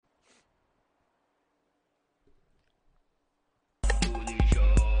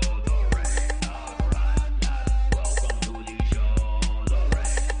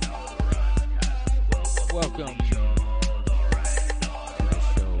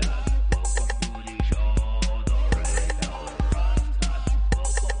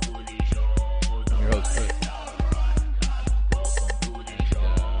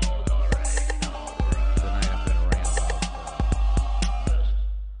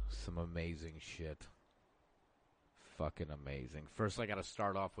some amazing shit. Fucking amazing. First, I got to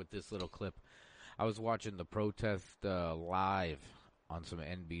start off with this little clip. I was watching the protest live on some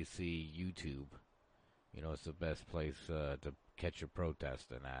NBC YouTube. You know, it's the best place to catch a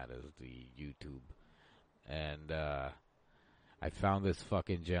protest, and that is the YouTube. And I found this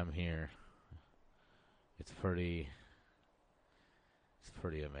fucking gem here. It's pretty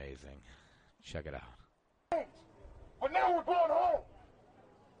amazing. Check it out. But now we're going home.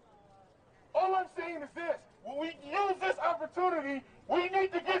 All I'm saying is this. When we use this opportunity, we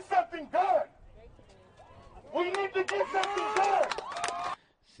need to get something done. We need to get something done.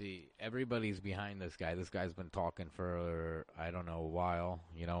 See, everybody's behind this guy. This guy's been talking for, I don't know, a while.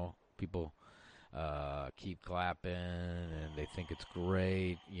 You know, people keep clapping and they think it's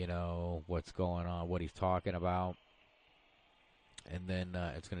great, you know, what's going on, what he's talking about. And then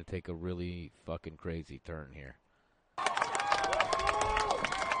it's going to take a really fucking crazy turn here.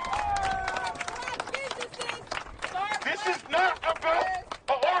 This is not about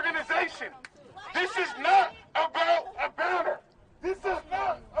an organization. This is not about a banner. This is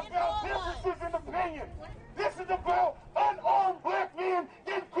not about differences in opinion. This is about unarmed black men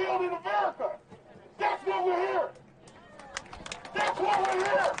getting killed in America. That's why we're here. That's why we're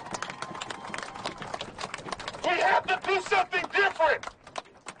here. We have to do something different.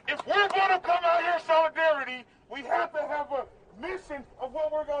 If we're going to come out here in solidarity, we have to have a mission of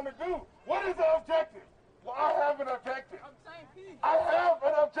what we're going to do. What is the objective? Well, I have an objective. I have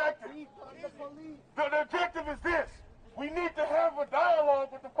an objective. The objective is this. We need to have a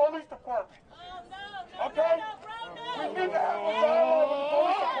dialogue with the police department. Okay? We need to have a dialogue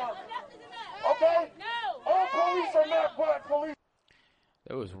with the police department. Okay? All police are not black police.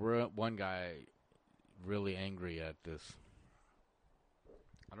 There was one guy really angry at this.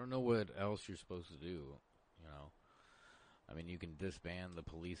 I don't know what else you're supposed to do, you know. I mean, you can disband the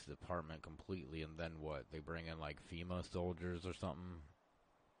police department completely, and then what? They bring in, like, FEMA soldiers or something?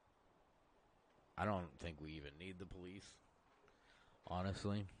 I don't think we even need the police,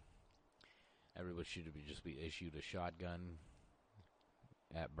 honestly. Everybody should just be issued a shotgun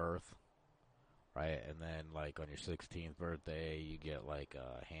at birth, right? And then, like, on your 16th birthday, you get, like,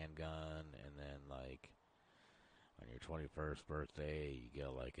 a handgun, and then, like, on your 21st birthday, you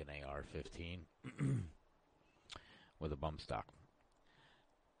get, like, an AR-15. With a bump stock.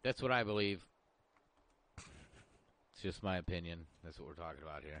 That's what I believe. It's just my opinion. That's what we're talking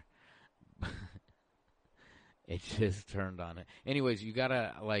about here. It just turned on it. Anyways, you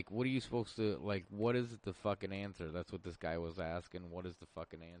gotta, like, what are you supposed to, like, what is the fucking answer? That's what this guy was asking. What is the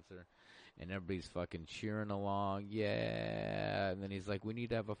fucking answer? And everybody's fucking cheering along. Yeah. And then he's like, we need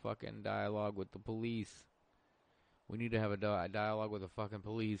to have a fucking dialogue with the police. We need to have a dialogue with the fucking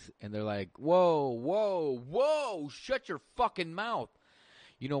police. And they're like, whoa, whoa, whoa, shut your fucking mouth.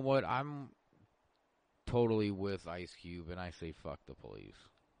 You know what? I'm totally with Ice Cube, and I say fuck the police.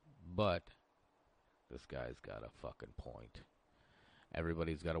 But this guy's got a fucking point.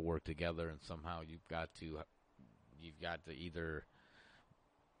 Everybody's got to work together, and somehow you've got to either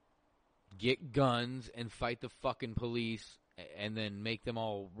get guns and fight the fucking police and then make them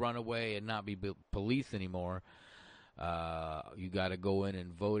all run away and not be police anymore. You got to go in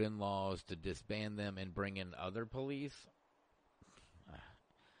and vote in laws to disband them and bring in other police.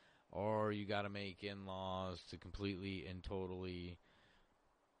 Or you got to make in laws to completely and totally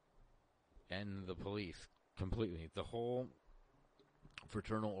end the police. Completely. The whole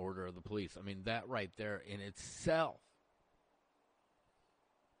fraternal order of the police. I mean, that right there in itself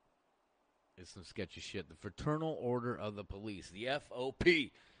is some sketchy shit. The fraternal order of the police. The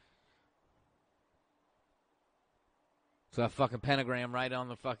FOP. So that fucking pentagram right on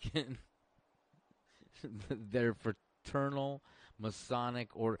the fucking their fraternal Masonic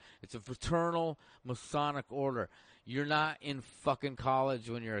order. It's a fraternal Masonic order. You're not in fucking college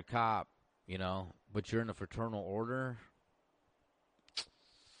when you're a cop, you know, but you're in a fraternal order.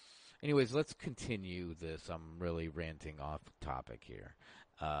 Anyways, let's continue this. I'm really ranting off topic here.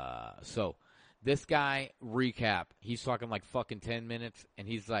 So this guy, recap, he's talking like fucking 10 minutes, and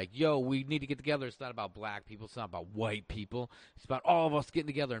he's like, yo, we need to get together. It's not about black people. It's not about white people. It's about all of us getting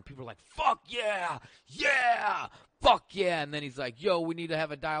together. And people are like, fuck yeah, yeah, fuck yeah. And then he's like, yo, we need to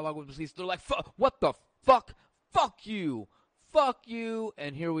have a dialogue with the police. They're like, what the fuck? Fuck you. Fuck you.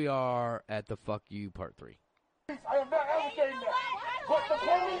 And here we are at the fuck you part 3. I am not advocating that. But the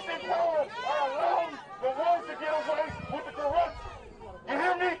police in power are allowing the ones to get away with the corruption. You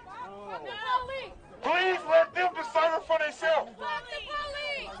hear me? Please let them decide it for themselves. We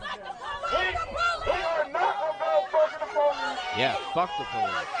are not about fucking the police. Yeah, fuck the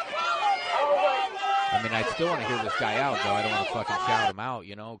police. All right. I mean, I still want to hear this guy out, though. I don't want to fucking shout him out,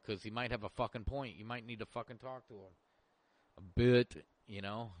 you know, because he might have a fucking point. You might need to fucking talk to him a bit, you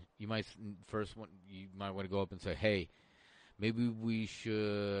know. You might want to go up and say, hey, maybe we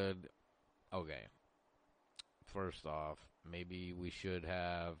should. Okay. First off, maybe we should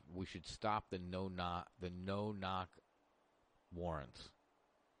stop the no knock warrants.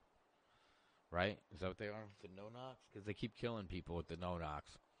 Right? Is that what they are? The no knocks? Because they keep killing people with the no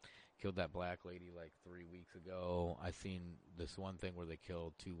knocks. Killed that black lady like 3 weeks ago. I seen this one thing where they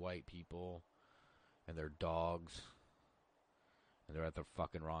killed 2 white people and their dogs. And they're at the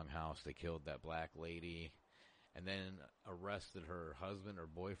fucking wrong house. They killed that black lady and then arrested her husband or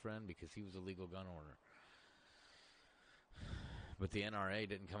boyfriend because he was a legal gun owner. But the NRA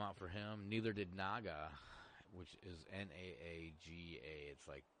didn't come out for him. Neither did NAGA, which is NAAGA. It's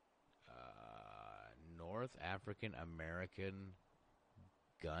like North African American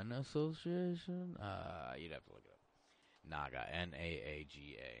Gun Association? You'd have to look it up. NAGA,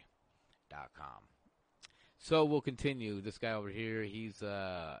 NAAGA.com. So we'll continue. This guy over here, he's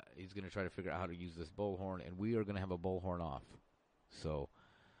going to try to figure out how to use this bullhorn, and we are going to have a bullhorn off. So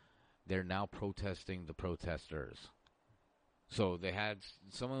they're now protesting the protesters. So they had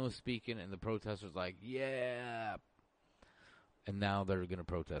someone was speaking, and the protesters like, yeah, and now they're going to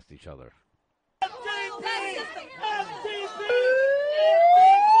protest each other.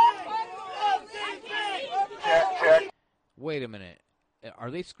 Wait a minute.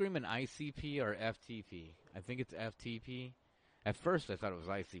 Are they screaming ICP or FTP? I think it's FTP. At first, I thought it was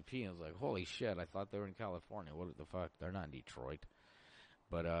ICP. I was like, holy shit, I thought they were in California. What the fuck? They're not in Detroit.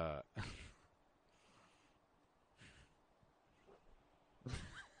 But,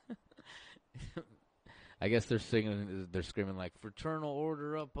 I guess they're screaming like, fraternal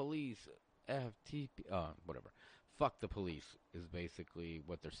order of police, FTP, whatever. Fuck the police is basically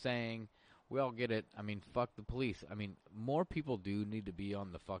what they're saying. We all get it. I mean, fuck the police. I mean, more people do need to be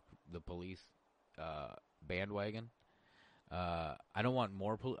on the fuck the police bandwagon. I don't want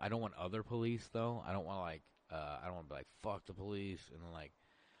more. I don't want other police though. I don't want I don't want to be like fuck the police and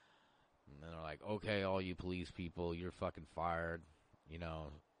then they're like, okay, all you police people, you're fucking fired. You know,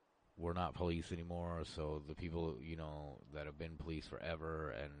 we're not police anymore. So the people that have been police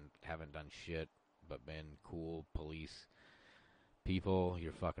forever and haven't done shit but been cool police people,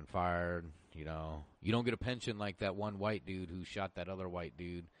 you're fucking fired. You know, you don't get a pension like that one white dude who shot that other white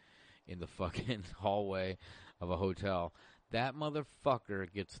dude in the fucking hallway of a hotel. That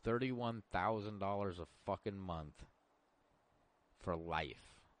motherfucker gets $31,000 a fucking month for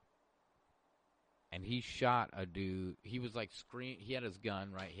life. And he shot a dude. He was like he had his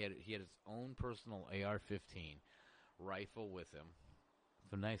gun, right? He had his own personal AR-15 rifle with him.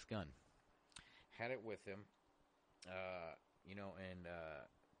 It's a nice gun. Had it with him. And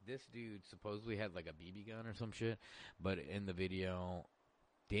this dude supposedly had like a BB gun or some shit. But in the video,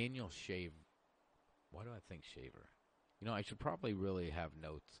 Daniel Shaver. Why do I think Shaver? I should probably really have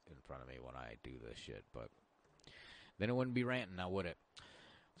notes in front of me when I do this shit. But then it wouldn't be ranting now, would it?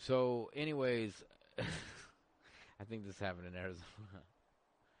 So, anyways, I think this happened in Arizona.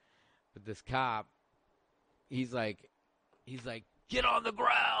 But this cop, he's like, get on the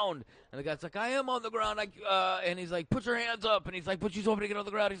ground. And the guy's like, I am on the ground. And he's like, put your hands up. And he's like, but you told me to get on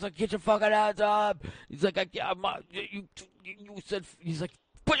the ground. He's like, get your fucking hands up. He's like, you said, he's like,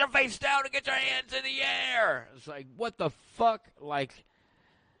 put your face down and get your hands in the air. It's like, what the fuck?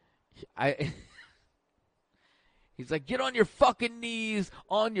 He's like, get on your fucking knees,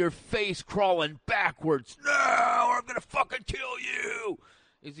 on your face, crawling backwards. No, I'm going to fucking kill you.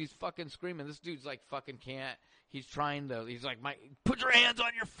 He's fucking screaming. This dude's like, fucking can't. He's like, put your hands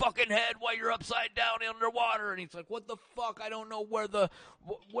on your fucking head while you're upside down underwater. And he's like, what the fuck? I don't know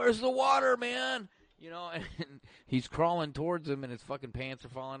where's the water, man? And he's crawling towards him, and his fucking pants are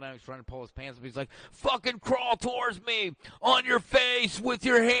falling down. He's trying to pull his pants up. He's like, fucking crawl towards me on your face with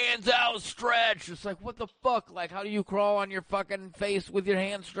your hands outstretched. It's like, what the fuck? Like, how do you crawl on your fucking face with your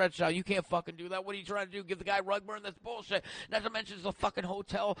hands stretched out? You can't fucking do that. What are you trying to do? Give the guy rug burn? That's bullshit. Not to mention it's a fucking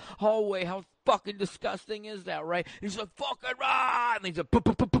hotel hallway. How fucking disgusting is that, right? He's like, fucking rah! And he's like, boop,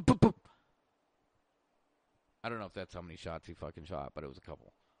 boop, boop, boop, boop, boop. I don't know if that's how many shots he fucking shot, but it was a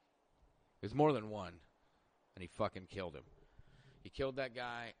couple. It was more than one, and he fucking killed him. He killed that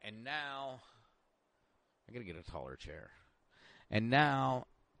guy, and now I gotta get a taller chair. And now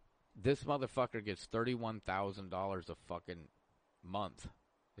this motherfucker gets $31,000 a fucking month.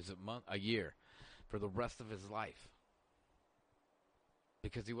 Is it a year for the rest of his life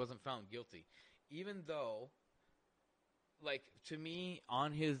because he wasn't found guilty, even though, like, to me,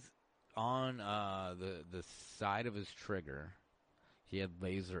 on the side of his trigger, he had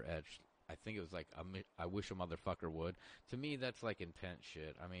laser etched I think it was like, I wish a motherfucker would. To me, that's like intent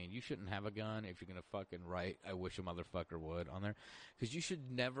shit. I mean, you shouldn't have a gun if you're going to fucking write, I wish a motherfucker would on there. Because you should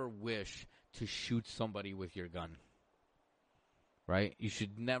never wish to shoot somebody with your gun. Right? You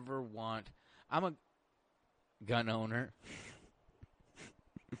should never want... I'm a gun owner.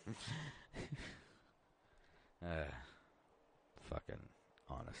 Fucking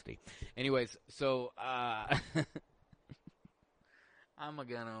honesty. Anyways, so... I'm a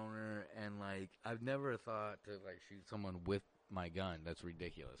gun owner, and, like, I've never thought to, like, shoot someone with my gun. That's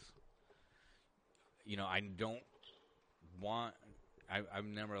ridiculous. You know, I don't want...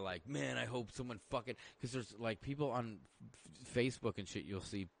 I'm never like, man, I hope someone fucking... Because there's, like, people on Facebook and shit, you'll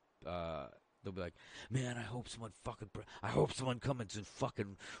see, they'll be like, man, I hope someone comes and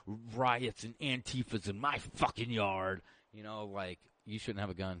fucking riots and Antifas in my fucking yard. You know, like, you shouldn't have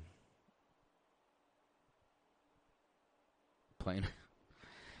a gun. Plain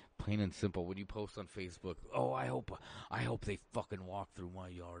and simple. When you post on Facebook, oh, I hope they fucking walk through my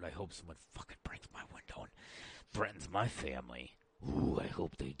yard. I hope someone fucking breaks my window and threatens my family. Ooh, I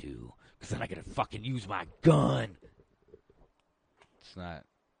hope they do. Because then I gotta fucking use my gun. It's not...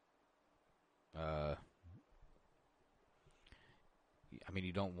 I mean,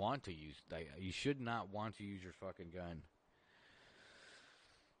 you don't want to use... you should not want to use your fucking gun.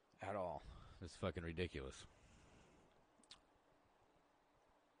 At all. It's fucking ridiculous.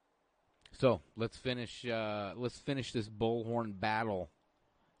 So, let's finish this bullhorn battle.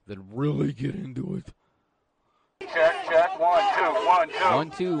 Then really get into it. Check, 1, 2, 1, 2. 1,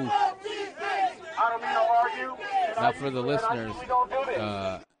 2. I don't mean to argue. Now, for the listeners,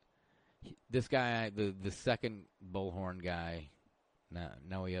 this guy, the second bullhorn guy,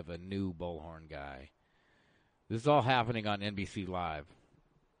 now we have a new bullhorn guy. This is all happening on NBC Live.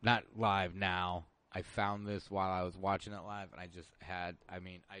 Not live now. I found this while I was watching it live, and I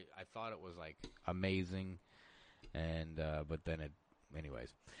thought it was, like, amazing, and, but then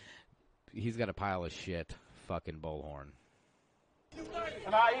anyways. He's got a pile of shit, fucking bullhorn.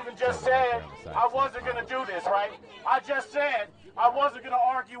 And I even just said I wasn't going to do this, right? I just said I wasn't going to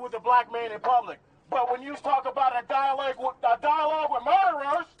argue with a black man in public. But when you talk about a dialogue with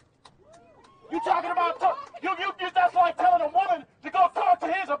murderers, you talking about, that's like telling a woman to go talk to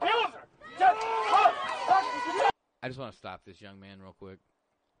his abuser. I just want to stop this young man real quick.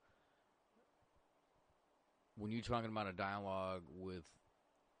 When you're talking about a dialogue with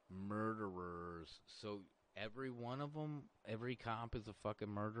murderers, so every one of them, every cop is a fucking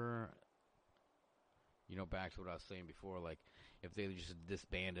murderer? You know, back to what I was saying before, like, if they just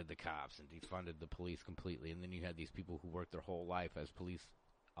disbanded the cops and defunded the police completely, and then you had these people who worked their whole life as police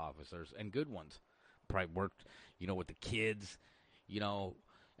officers, and good ones, probably worked, you know, with the kids, you know,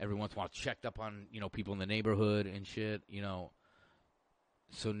 every once in a while checked up on, you know, people in the neighborhood and shit, you know.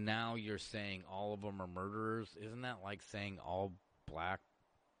 So now you're saying all of them are murderers? Isn't that like saying all black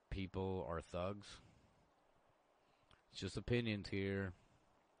people are thugs? It's just opinions here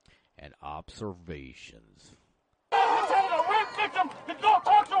and observations. You're telling a rape victim to go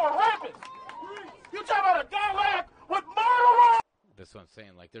talk to a rapist. You're talking about a dialogue with murderers. That's what I'm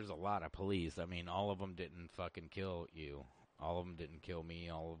saying. Like, there's a lot of police. I mean, all of them didn't fucking kill you. All of them didn't kill me.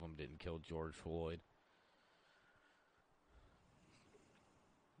 All of them didn't kill George Floyd.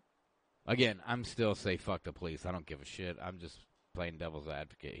 Again, I'm still say fuck the police. I don't give a shit. I'm just playing devil's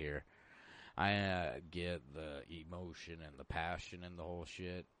advocate here. I get the emotion and the passion and the whole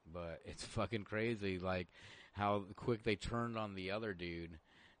shit, but it's fucking crazy, like, how quick they turned on the other dude.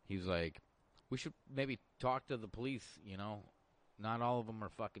 He's like, we should maybe talk to the police, you know? Not all of them are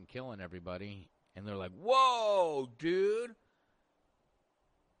fucking killing everybody. And they're like, whoa, dude!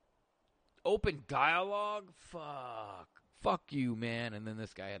 Open dialogue? Fuck you, man. And then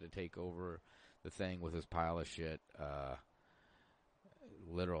this guy had to take over the thing with his pile of shit.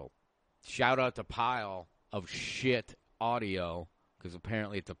 Literal. Shout out to Pile of Shit Audio, because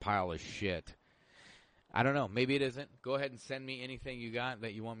apparently it's a pile of shit. I don't know. Maybe it isn't. Go ahead and send me anything you got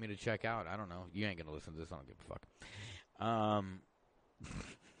that you want me to check out. I don't know. You ain't going to listen to this. I don't give a fuck.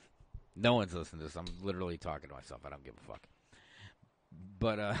 No one's listening to this. I'm literally talking to myself. I don't give a fuck.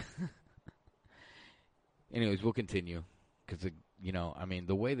 But, anyways, we'll continue. Because, you know, I mean,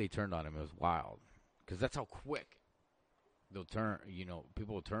 the way they turned on him was wild. Because that's how quick they'll turn, you know,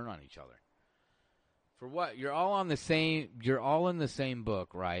 people will turn on each other. For what? You're all in the same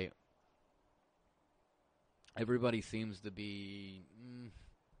book, right? Everybody seems to be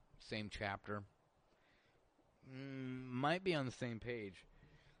same chapter. Might be on the same page.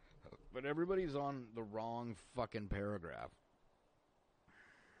 But everybody's on the wrong fucking paragraph.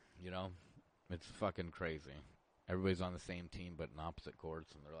 You know? It's fucking crazy. Everybody's on the same team but in opposite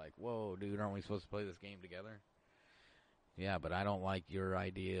courts, and they're like, whoa, dude, aren't we supposed to play this game together? Yeah, but I don't like your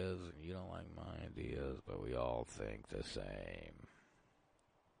ideas, and you don't like my ideas, but we all think the same.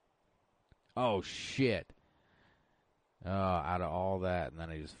 Oh, shit. Out of all that, and then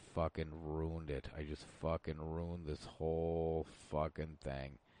I just fucking ruined it. I just fucking ruined this whole fucking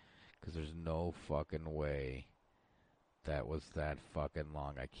thing. Because there's no fucking way that was that fucking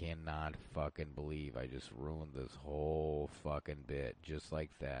long. I cannot fucking believe I just ruined this whole fucking bit. Just like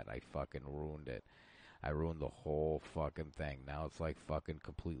that. I fucking ruined it. I ruined the whole fucking thing. Now it's like fucking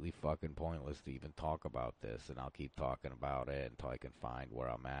completely fucking pointless to even talk about this. And I'll keep talking about it until I can find where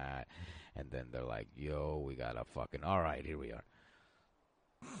I'm at. And then they're like, yo, we gotta fucking... Alright, here we are.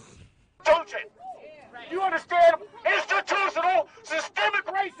 You understand? Institutional, systemic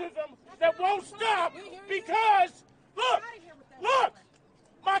racism that won't stop because, look,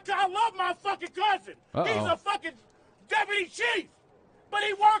 I love my fucking cousin. He's a fucking deputy chief. But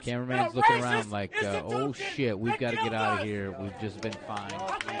he works. Cameraman's looking around like, oh shit, we've got to get out of here. We've just been fined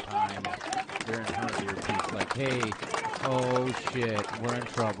 3 times. They're in her earpiece like, hey, oh shit, we're in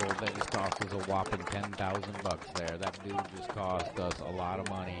trouble. That just cost us a whopping $10,000 there. That dude just cost us a lot of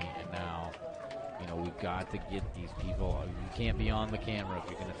money, and now, you know, we've got to get these people. You can't be on the camera if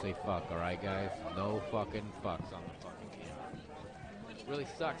you're going to say fuck, alright guys? No fucking fucks on the fucking camera. It really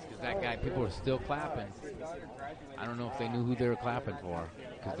sucks because that guy, people were still clapping. I don't know if they knew who they were clapping for,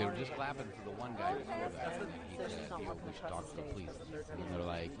 because they were just clapping for the one guy before that, and then he said, yo, we should talk to the police. And they're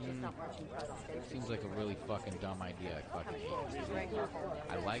like, seems like a really fucking dumb idea. I fucking hate it.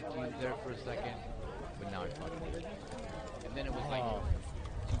 I liked you there for a second, but now I fucking hate you. And then it was like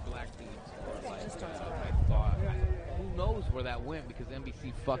 2 black dudes who were like, I thought, who knows where that went, because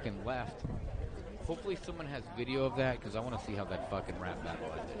NBC fucking left. Hopefully someone has video of that, because I want to see how that fucking rap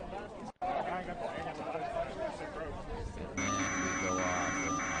battle ended. And then we go off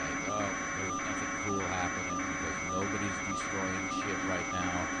and like, oh, there's nothing cool happening because nobody's destroying shit right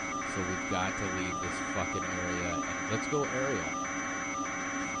now, so we've got to leave this fucking area, and let's go area.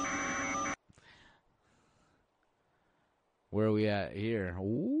 Where are we at here?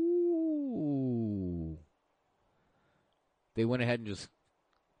 Ooh. They went ahead and just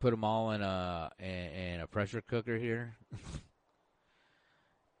put them all in a pressure cooker here.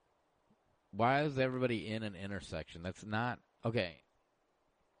 Why is everybody in an intersection? That's not... Okay.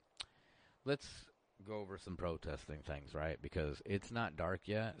 Let's go over some protesting things, right? Because it's not dark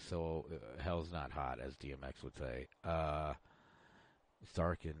yet, so hell's not hot, as DMX would say. It's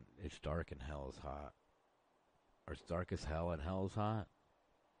dark and hell is hot. Or it's dark as hell and hell is hot?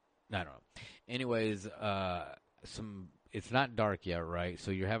 I don't know. Anyways, it's not dark yet, right?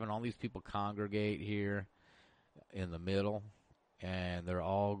 So you're having all these people congregate here in the middle. And they're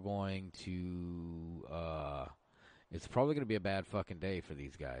all going to, it's probably going to be a bad fucking day for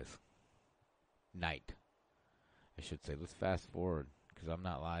these guys. Night. I should say, let's fast forward, because I'm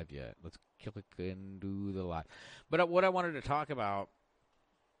not live yet. Let's click and do the live. But what I wanted to talk about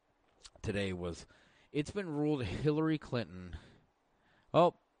today was, it's been ruled Hillary Clinton,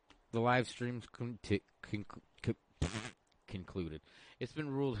 the live stream's concluded. It's been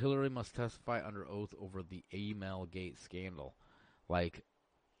ruled Hillary must testify under oath over the Emailgate scandal. Like,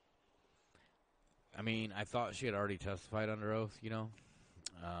 I mean, I thought she had already testified under oath, you know.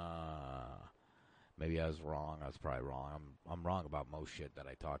 Maybe I was wrong. I was probably wrong. I'm wrong about most shit that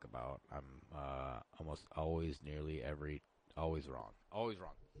I talk about. I'm almost always, always wrong. Always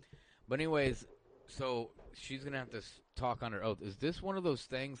wrong. But anyways, so she's going to have to talk under oath. Is this one of those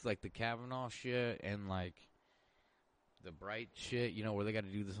things like the Kavanaugh shit and like the Bright shit, you know, where they got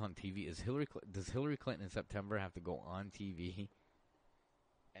to do this on TV? Does Hillary Clinton in September have to go on TV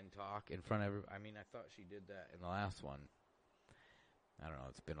and talk in front of everybody? I mean, I thought she did that in the last one. I don't know.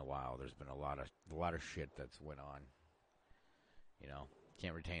 It's been a while. There's been a lot of shit that's went on. You know,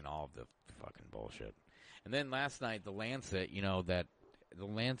 can't retain all of the fucking bullshit. And then last night, the Lancet, you know, that the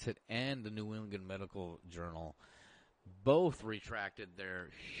Lancet and the New England Medical Journal both retracted their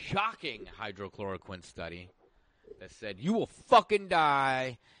shocking hydrochloroquine study that said you will fucking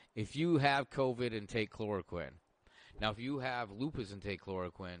die if you have COVID and take chloroquine. Now, if you have lupus and take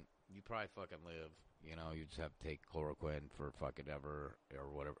chloroquine, you probably fucking live. You know, you just have to take chloroquine for fucking ever,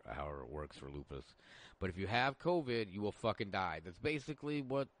 or whatever, however it works for lupus. But if you have COVID, you will fucking die. That's basically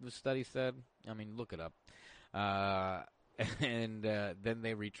what the study said. I mean, look it up. And then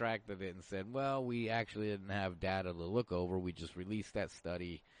they retracted it and said, well, we actually didn't have data to look over. We just released that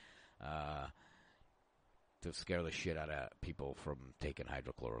study to scare the shit out of people from taking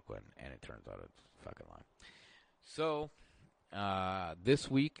hydrochloroquine. And it turns out it's fucking lying. So, this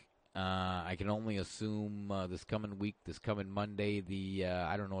week, I can only assume this coming week, this coming Monday, the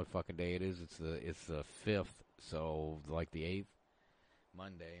I don't know what fucking day it is. It's the 5th, so like the 8th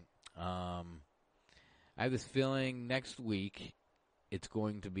Monday. I have this feeling next week it's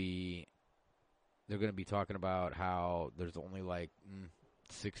going to be. They're going to be talking about how there's only like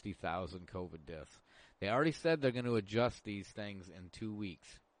 60,000 COVID deaths. They already said they're going to adjust these things in 2 weeks.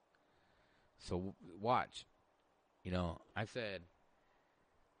 So watch. You know, I said,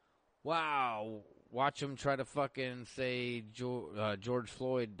 wow, watch them try to fucking say George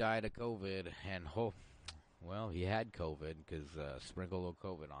Floyd died of COVID. And, well, he had COVID because sprinkle a little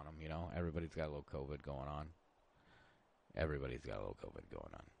COVID on him, you know. Everybody's got a little COVID going on. Everybody's got a little COVID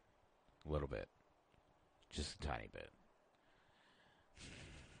going on. A little bit. Just a tiny bit.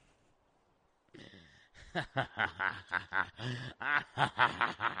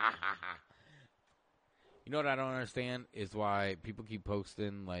 You know what I don't understand is why people keep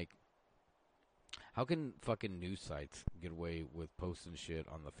posting, like, how can fucking news sites get away with posting shit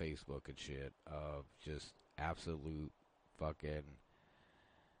on the Facebook and shit of just absolute fucking,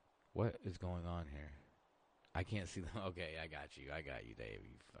 what is going on here? I can't see them. Okay, I got you, Dave.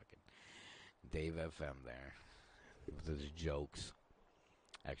 You fucking Dave FM there with his jokes.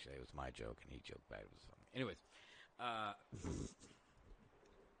 Actually, it was my joke, and he joked back. It was funny. Anyways,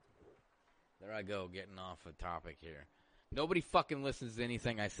 there I go, getting off a topic here. Nobody fucking listens to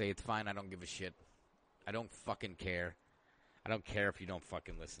anything I say. It's fine. I don't give a shit. I don't fucking care. I don't care if you don't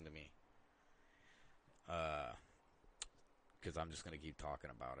fucking listen to me. Because I'm just going to keep talking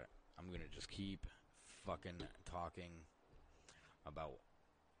about it. I'm going to just keep fucking talking about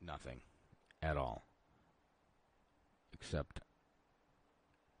nothing at all. Except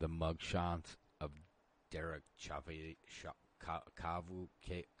the mugshots of Derek Chauvin.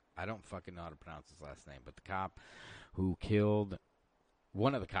 I don't fucking know how to pronounce his last name, but the cop who killed,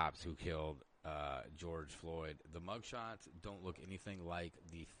 one of the cops who killed George Floyd, the mugshots don't look anything like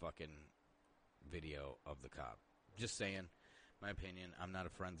the fucking video of the cop. Just saying, my opinion. I'm not a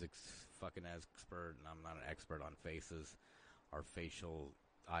forensics fucking expert, and I'm not an expert on faces or facial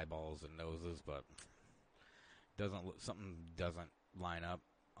eyeballs and noses, but something doesn't line up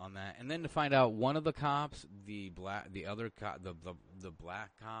on that. And then to find out one of the cops, the black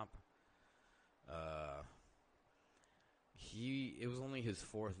cop, it was only his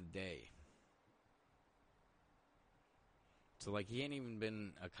 4th day. So like he ain't even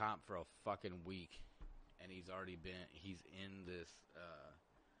been a cop for a fucking week, and he's in this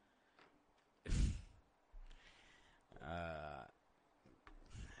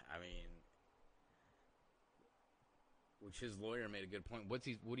I mean, which his lawyer made a good point. What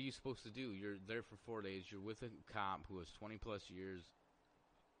are you supposed to do? You're there for 4 days. You're with a cop who has 20 plus years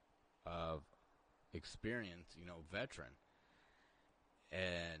of experience, you know, veteran.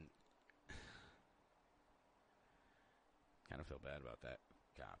 And kind of feel bad about that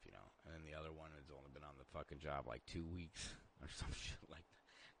cop, you know. And then the other one has only been on the fucking job like 2 weeks or some shit like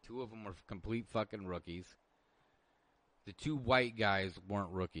that. 2 of them were complete fucking rookies. The 2 white guys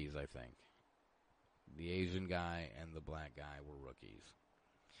weren't rookies, I think. The Asian guy and the black guy were rookies.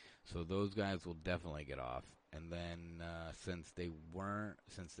 So those guys will definitely get off. And then since they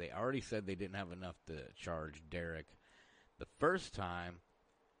already said they didn't have enough to charge Derek the first time,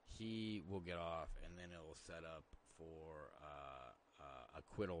 he will get off, and then it will set up for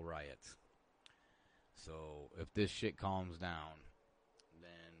acquittal riots. So if this shit calms down,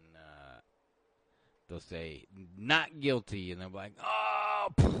 then they'll say not guilty, and they'll be like, oh,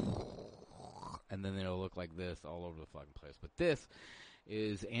 and then it'll look like this all over the fucking place. But this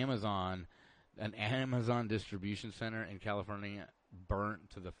is Amazon, an Amazon distribution center in California burnt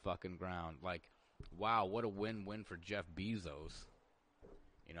to the fucking ground. Like, wow, what a win-win for Jeff Bezos.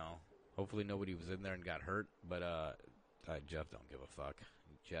 You know, hopefully nobody was in there and got hurt, but Jeff don't give a fuck.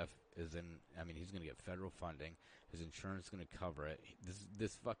 Jeff is he's going to get federal funding. His insurance is going to cover it.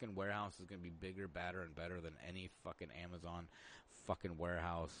 This fucking warehouse is going to be bigger, badder, and better than any fucking Amazon fucking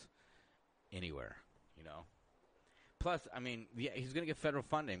warehouse anywhere, you know. Plus, I mean, yeah, he's going to get federal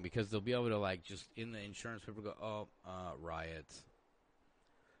funding because they'll be able to, like, just in the insurance paper go, riots.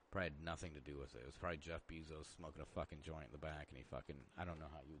 Probably had nothing to do with it. It was probably Jeff Bezos smoking a fucking joint in the back, and he fucking, I don't know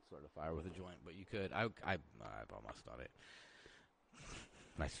how you would start a fire with a joint, but you could. I've almost done it.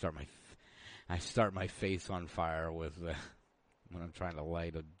 I start my face on fire with when I'm trying to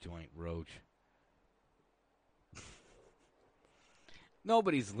light a joint roach.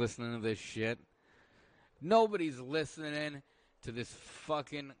 Nobody's listening to this shit. Nobody's listening to this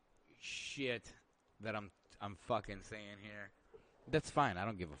fucking shit that I'm fucking saying here. That's fine. I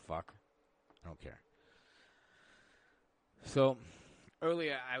don't give a fuck. I don't care. So,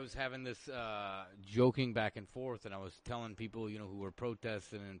 earlier I was having this joking back and forth, and I was telling people, who were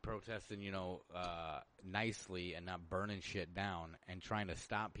protesting, nicely and not burning shit down and trying to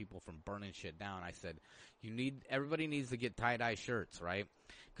stop people from burning shit down. I said, everybody needs to get tie-dye shirts, right?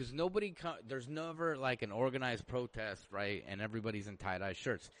 Because there's never like an organized protest, right? And everybody's in tie-dye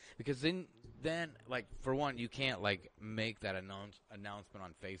shirts. Because then, like, for one, you can't like make that announcement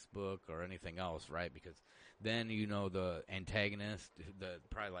on Facebook or anything else, right? Because then, the antagonist,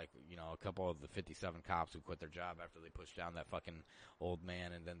 probably like, a couple of the 57 cops who quit their job after they pushed down that fucking old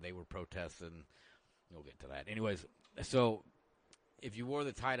man, and then they were protesting. We'll get to that. Anyways, so if you wore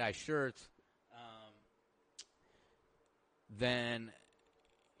the tie-dye shirts, then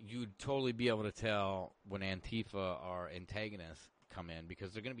you'd totally be able to tell when Antifa or antagonists come in,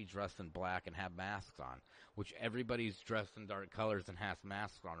 because they're going to be dressed in black and have masks on, which everybody's dressed in dark colors and has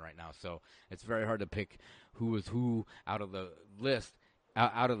masks on right now. So it's very hard to pick who is who out of the list,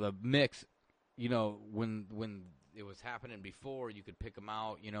 out of the mix. When it was happening before, you could pick them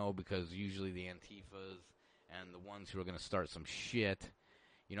out, because usually the Antifas and the ones who are going to start some shit.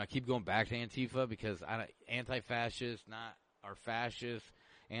 I keep going back to Antifa because anti-fascist, not our fascist,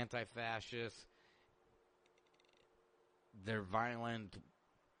 anti-fascist. They're violent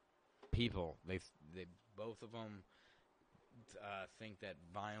people. They both of them think that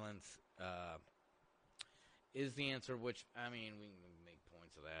violence is the answer. Which, I mean, we can make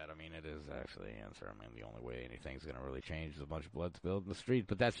points of that. I mean, it is actually the answer. I mean, the only way anything's going to really change is a bunch of blood spilled in the street.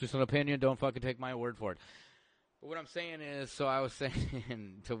 But that's just an opinion. Don't fucking take my word for it. But what I'm saying is, so I was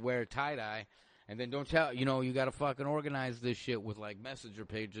saying to wear tie-dye, and then don't tell, you got to fucking organize this shit with, like, messenger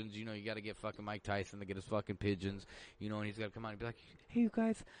pigeons. You got to get fucking Mike Tyson to get his fucking pigeons, and he's got to come out and be like, hey, you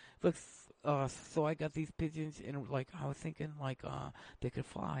guys, look, so I got these pigeons, and, like, I was thinking, like, they could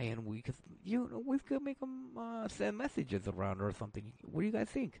fly, and we could make them send messages around or something. What do you guys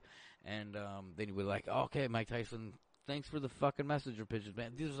think? And then he was like, okay, Mike Tyson, thanks for the fucking messenger pigeons,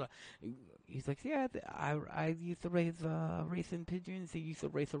 man. He's like, yeah, I used to raise racing pigeons. He used to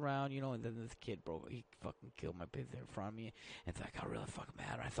race around, and then this kid, bro, he fucking killed my pigeon in front of me. And so I got really fucking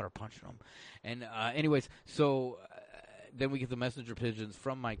mad. I started punching him. And anyways, so then we get the messenger pigeons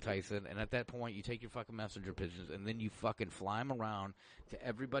from Mike Tyson. And at that point, you take your fucking messenger pigeons, and then you fucking fly them around to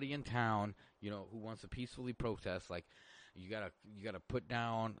everybody in town, who wants to peacefully protest, like, you gotta put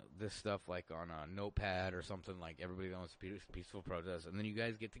down this stuff like on a notepad or something, like everybody that wants peaceful protest, and then you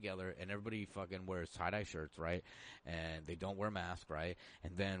guys get together and everybody fucking wears tie-dye shirts, right? And they don't wear masks, right?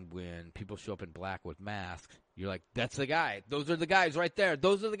 And then when people show up in black with masks, you're like, that's the guy. Those are the guys right there.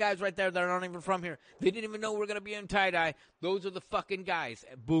 Those are the guys right there that are not even from here. They didn't even know we're gonna be in tie-dye. Those are the fucking guys.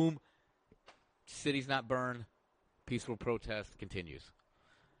 And boom, city's not burned. Peaceful protest continues.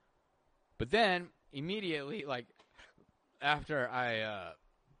 But then immediately, like, after I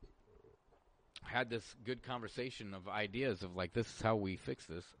had this good conversation of ideas of, like, this is how we fix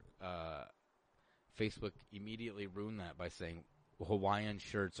this, Facebook immediately ruined that by saying Hawaiian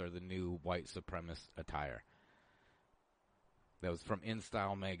shirts are the new white supremacist attire. That was from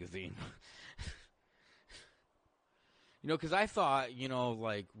InStyle magazine. Because I thought,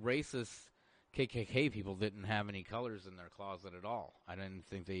 like, racist KKK people didn't have any colors in their closet at all. I didn't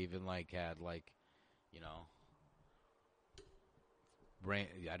think they even, like, had, like,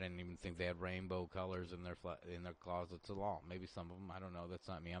 I didn't even think they had rainbow colors in their closets at all. Maybe some of them. I don't know. That's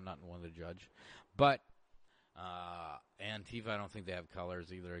not me. I'm not one to judge. But Antifa, I don't think they have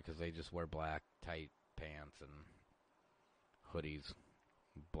colors either, because they just wear black tight pants and hoodies,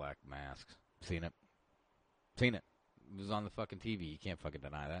 black masks. Seen it. It was on the fucking TV. You can't fucking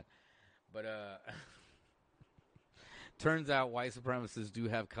deny that. But turns out white supremacists do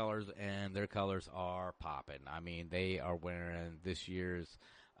have colors, and their colors are popping. I mean, they are wearing this year's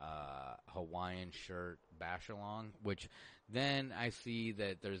Hawaiian shirt bash along, which then I see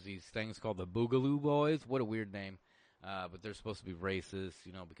that there's these things called the Boogaloo Boys. What a weird name. But they're supposed to be racist,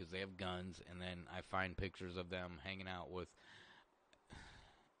 because they have guns. And then I find pictures of them hanging out with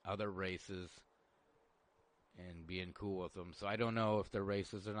other races and being cool with them. So I don't know if they're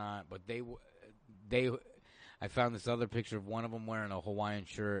racist or not, but I found this other picture of one of them wearing a Hawaiian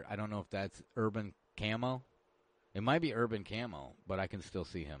shirt. I don't know if that's urban camo. It might be urban camo, but I can still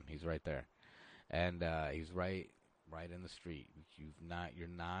see him. He's right there. And he's right in the street. You're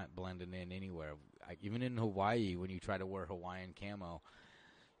not blending in anywhere. Even in Hawaii, when you try to wear Hawaiian camo,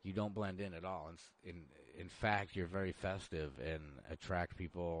 you don't blend in at all. In fact, you're very festive and attract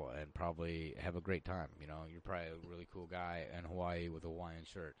people and probably have a great time. You're probably a really cool guy in Hawaii with a Hawaiian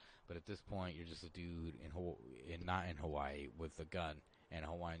shirt. But at this point, you're just a dude not in Hawaii with a gun and a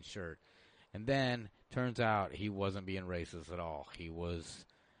Hawaiian shirt. And then, turns out he wasn't being racist at all. He was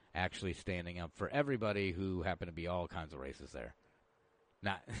actually standing up for everybody who happened to be all kinds of races there.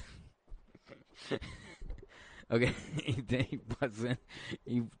 Not... Okay, he wasn't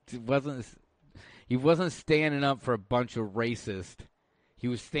standing up for a bunch of racists. He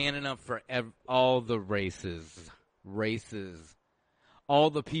was standing up for all the races, all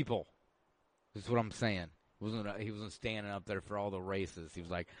the people. That's what I'm saying. He wasn't standing up there for all the races. He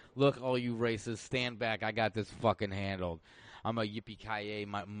was like, "Look, all you racists, stand back. I got this fucking handled. I'm a yippee-ki-yay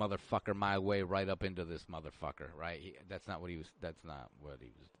motherfucker my way right up into this motherfucker." Right? That's not what he was. That's not what he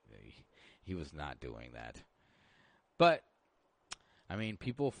was. He was not doing that. But, I mean,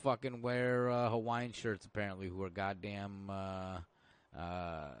 people fucking wear Hawaiian shirts, apparently, who are goddamn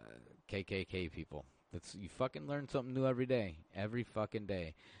KKK people. You fucking learn something new every day. Every fucking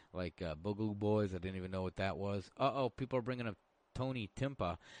day. Like Boogaloo Boys, I didn't even know what that was. People are bringing up Tony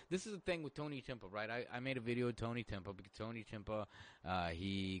Timpa. This is the thing with Tony Timpa, right? I made a video of Tony Timpa because Tony Timpa,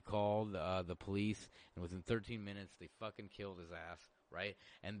 he called the police, and within 13 minutes, they fucking killed his ass. Right?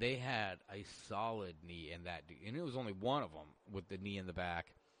 And they had a solid knee in that dude. And it was only one of them with the knee in the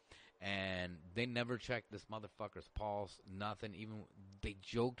back. And they never checked this motherfucker's pulse, nothing. Even they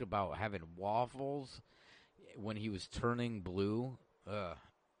joked about having waffles when he was turning blue.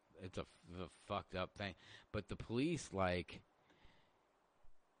 It's a fucked up thing. But the police, like,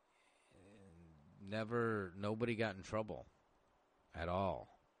 nobody got in trouble at all.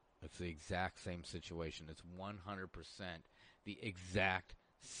 It's the exact same situation. It's 100% the exact.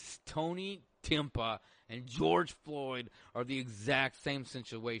 Tony Timpa and George Floyd are the exact same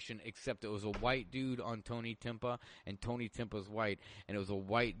situation, except it was a white dude on Tony Timpa, and Tony Timpa's white, and it was a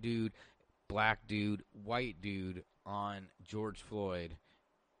white dude, black dude, white dude on George Floyd.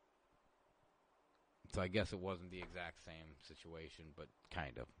 So I guess it wasn't the exact same situation, but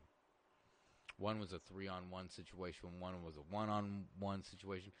kind of. One was a 3-on-1 situation. One was a 1-on-1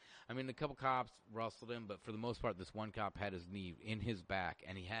 situation. I mean, a couple cops rustled him, but for the most part, this one cop had his knee in his back,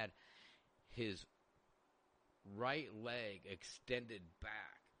 and he had his right leg extended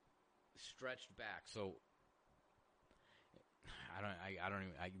back, stretched back. So I don't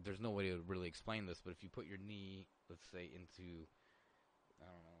even. There's no way to really explain this, but if you put your knee, let's say, into, I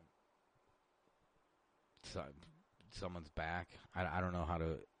don't know, someone's back, I don't know how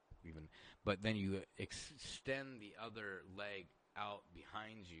to even. But then you extend the other leg out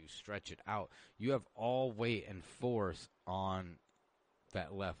behind you, stretch it out. You have all weight and force on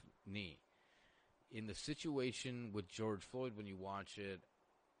that left knee. In the situation with George Floyd, when you watch it,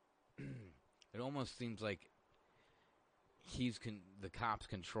 it almost seems like the cops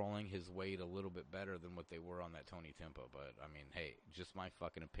controlling his weight a little bit better than what they were on that Tony Timpa. But I mean, hey, just my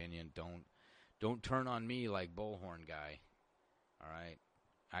fucking opinion. Don't turn on me like Bullhorn guy. All right,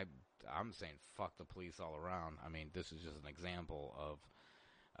 I'm saying fuck the police all around. I mean, this is just an example of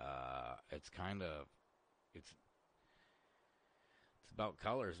it's about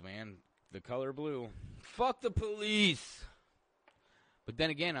colors, man. The color blue. Fuck the police. But then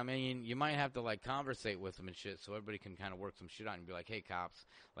again, I mean, you might have to like conversate with them and shit, so everybody can kind of work some shit out and be like, "Hey, cops,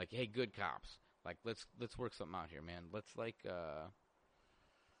 like, hey, good cops, like, let's work something out here, man. Let's like,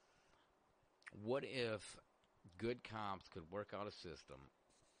 what if good cops could work out a system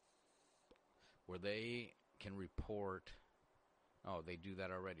where they can report? Oh, they do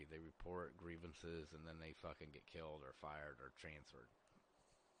that already. They report grievances and then they fucking get killed or fired or transferred.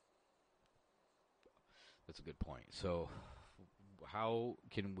 That's a good point. So, how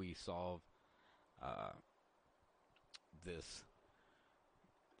can we solve this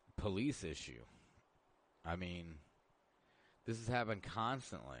police issue? I mean, this is happening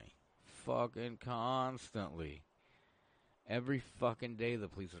constantly. Fucking constantly. Every fucking day the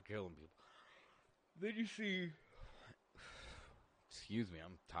police are killing people. Then you see... Excuse me,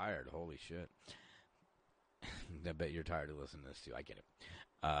 I'm tired. Holy shit. I bet you're tired of listening to this too. I get it.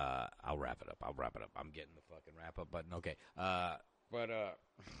 I'll wrap it up. I'm getting the fucking wrap up button. Okay.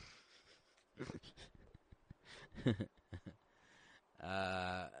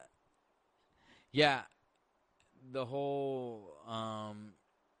 Yeah, the whole,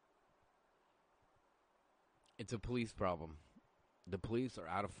 it's a police problem. The police are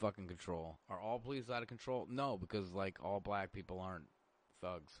out of fucking control. Are all police out of control? No, because, like, all black people aren't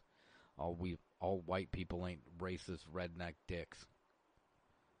thugs. All white people ain't racist redneck dicks.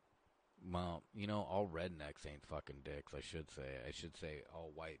 Well, you know, all rednecks ain't fucking dicks, I should say. I should say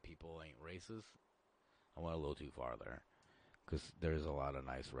all white people ain't racist. I went a little too far there. Because there's a lot of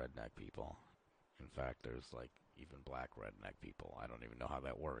nice redneck people. In fact, there's, like, even black redneck people. I don't even know how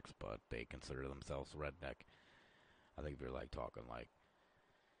that works, but they consider themselves redneck. I think they're, like, talking, like,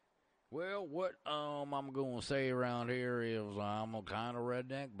 Well, what I'm gonna say around here is I'm a kind of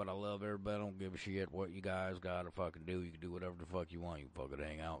redneck, but I love everybody. I don't give a shit what you guys gotta fucking do. You can do whatever the fuck you want. You can fucking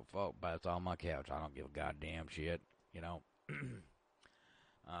hang out, fuck, that's on my couch. I don't give a goddamn shit, you know.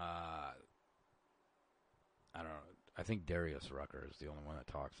 I don't know. I think Darius Rucker is the only one that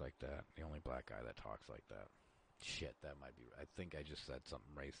talks like that. The only black guy that talks like that. Shit, that might be. I think I just said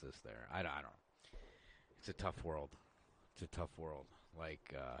something racist there. I don't know. It's a tough world. It's a tough world.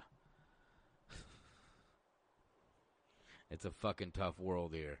 Like, it's a fucking tough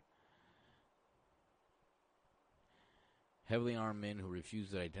world here. Heavily armed men who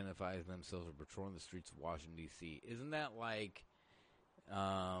refuse to identify themselves are patrolling the streets of Washington, D.C. Isn't that like,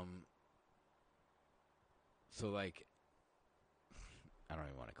 so like, I don't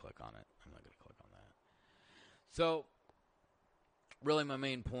even want to click on it. I'm not going to click on that. So, really my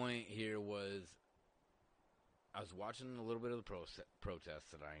main point here was, I was watching a little bit of the protests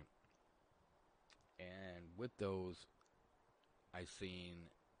tonight, and with those, I seen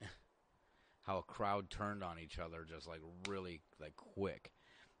how a crowd turned on each other just like really like quick,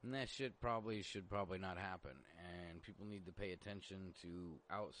 and that shit should probably not happen. And people need to pay attention to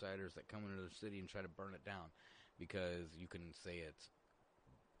outsiders that come into the city and try to burn it down, because you can say it's,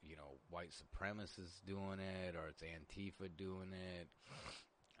 you know, white supremacists doing it, or it's Antifa doing it.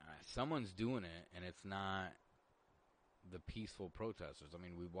 Someone's doing it, and it's not the peaceful protesters. I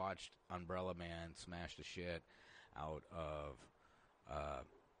mean, we watched Umbrella Man smash the shit out of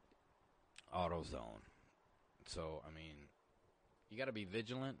AutoZone. So, I mean, you got to be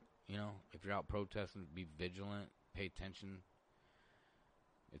vigilant, you know. If you're out protesting, be vigilant, pay attention.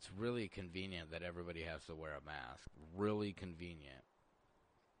 It's really convenient that everybody has to wear a mask. Really convenient.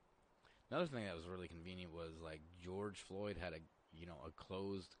 Another thing that was really convenient was, like, George Floyd had a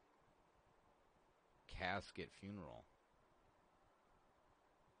closed casket funeral.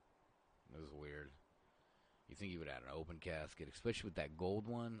 It was weird. You think you would have an open casket, especially with that gold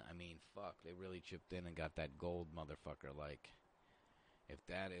one? I mean, fuck, they really chipped in and got that gold motherfucker. Like, if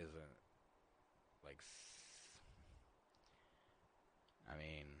that isn't, like, I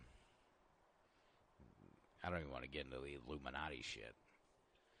mean, I don't even want to get into the Illuminati shit.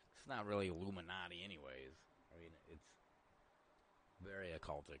 It's not really Illuminati anyways. I mean, it's very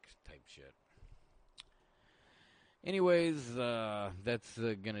occultic type shit. Anyways, that's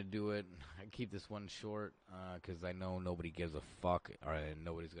gonna do it. I keep this one short, because I know nobody gives a fuck, or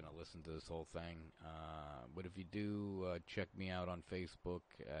nobody's gonna listen to this whole thing. But if you do, check me out on Facebook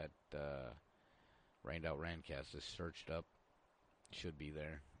at Rained Out Randcast. Just search it up. Should be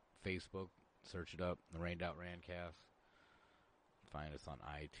there. Facebook, search it up. The Rained Out Randcast. Find us on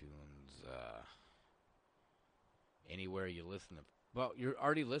iTunes. Anywhere you listen to. Well, you're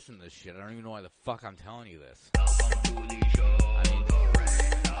already listening to this shit. I don't even know why the fuck I'm telling you this. I mean,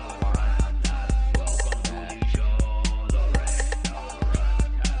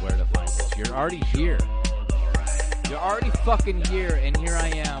 where to find this? You're already here. You're already fucking here, and here I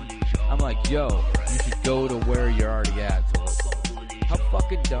am. I'm like, yo, you should go to where you're already at. So, how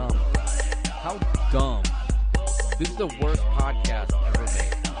fucking dumb. How dumb. This is the worst podcast ever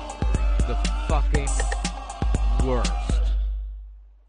made. The fucking worst.